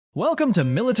Welcome to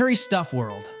Military Stuff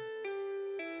World.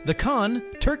 The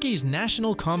KAAN, Turkey's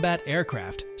national combat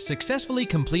aircraft, successfully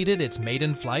completed its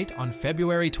maiden flight on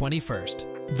February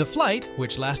 21st. The flight,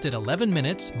 which lasted 11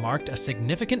 minutes, marked a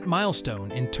significant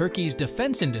milestone in Turkey's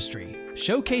defense industry,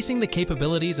 showcasing the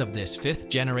capabilities of this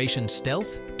fifth-generation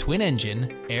stealth,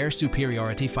 twin-engine, air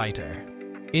superiority fighter.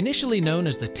 Initially known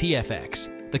as the TFX,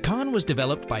 the KAAN was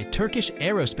developed by Turkish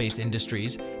aerospace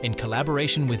industries in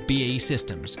collaboration with BAE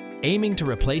Systems, aiming to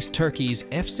replace Turkey's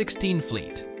F-16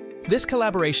 fleet. This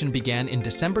collaboration began in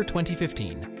December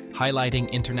 2015, highlighting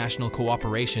international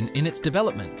cooperation in its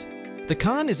development. The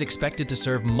KAAN is expected to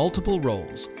serve multiple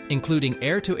roles, including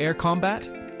air-to-air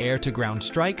combat, air-to-ground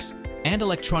strikes, and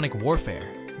electronic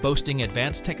warfare, boasting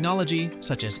advanced technology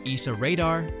such as ESA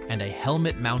radar and a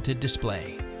helmet-mounted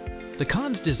display. The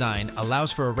KAAN's design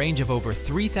allows for a range of over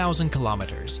 3,000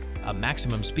 kilometers, a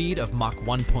maximum speed of Mach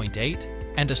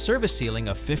 1.8, and a service ceiling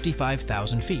of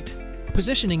 55,000 feet,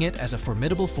 positioning it as a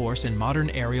formidable force in modern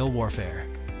aerial warfare.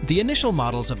 The initial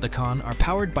models of the KAAN are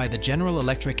powered by the General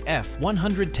Electric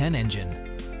F-110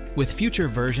 engine, with future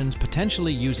versions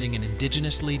potentially using an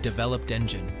indigenously developed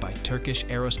engine by Turkish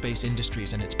aerospace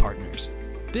industries and its partners.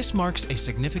 This marks a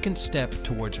significant step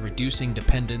towards reducing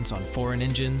dependence on foreign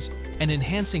engines and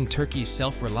enhancing Turkey's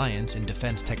self-reliance in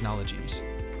defense technologies.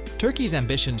 Turkey's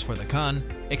ambitions for the KAAN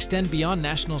extend beyond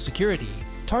national security,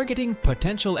 targeting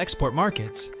potential export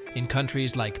markets in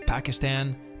countries like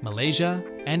Pakistan, Malaysia,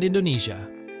 and Indonesia.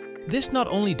 This not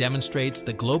only demonstrates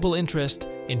the global interest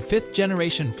in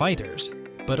fifth-generation fighters,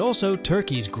 but also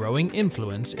Turkey's growing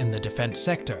influence in the defense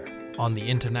sector on the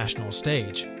international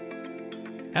stage.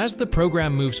 As the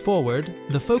program moves forward,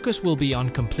 the focus will be on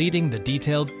completing the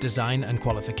detailed design and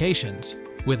qualifications,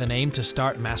 with an aim to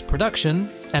start mass production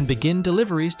and begin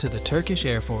deliveries to the Turkish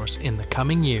Air Force in the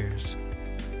coming years.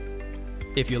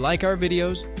 If you like our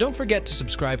videos, don't forget to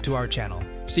subscribe to our channel.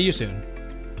 See you soon.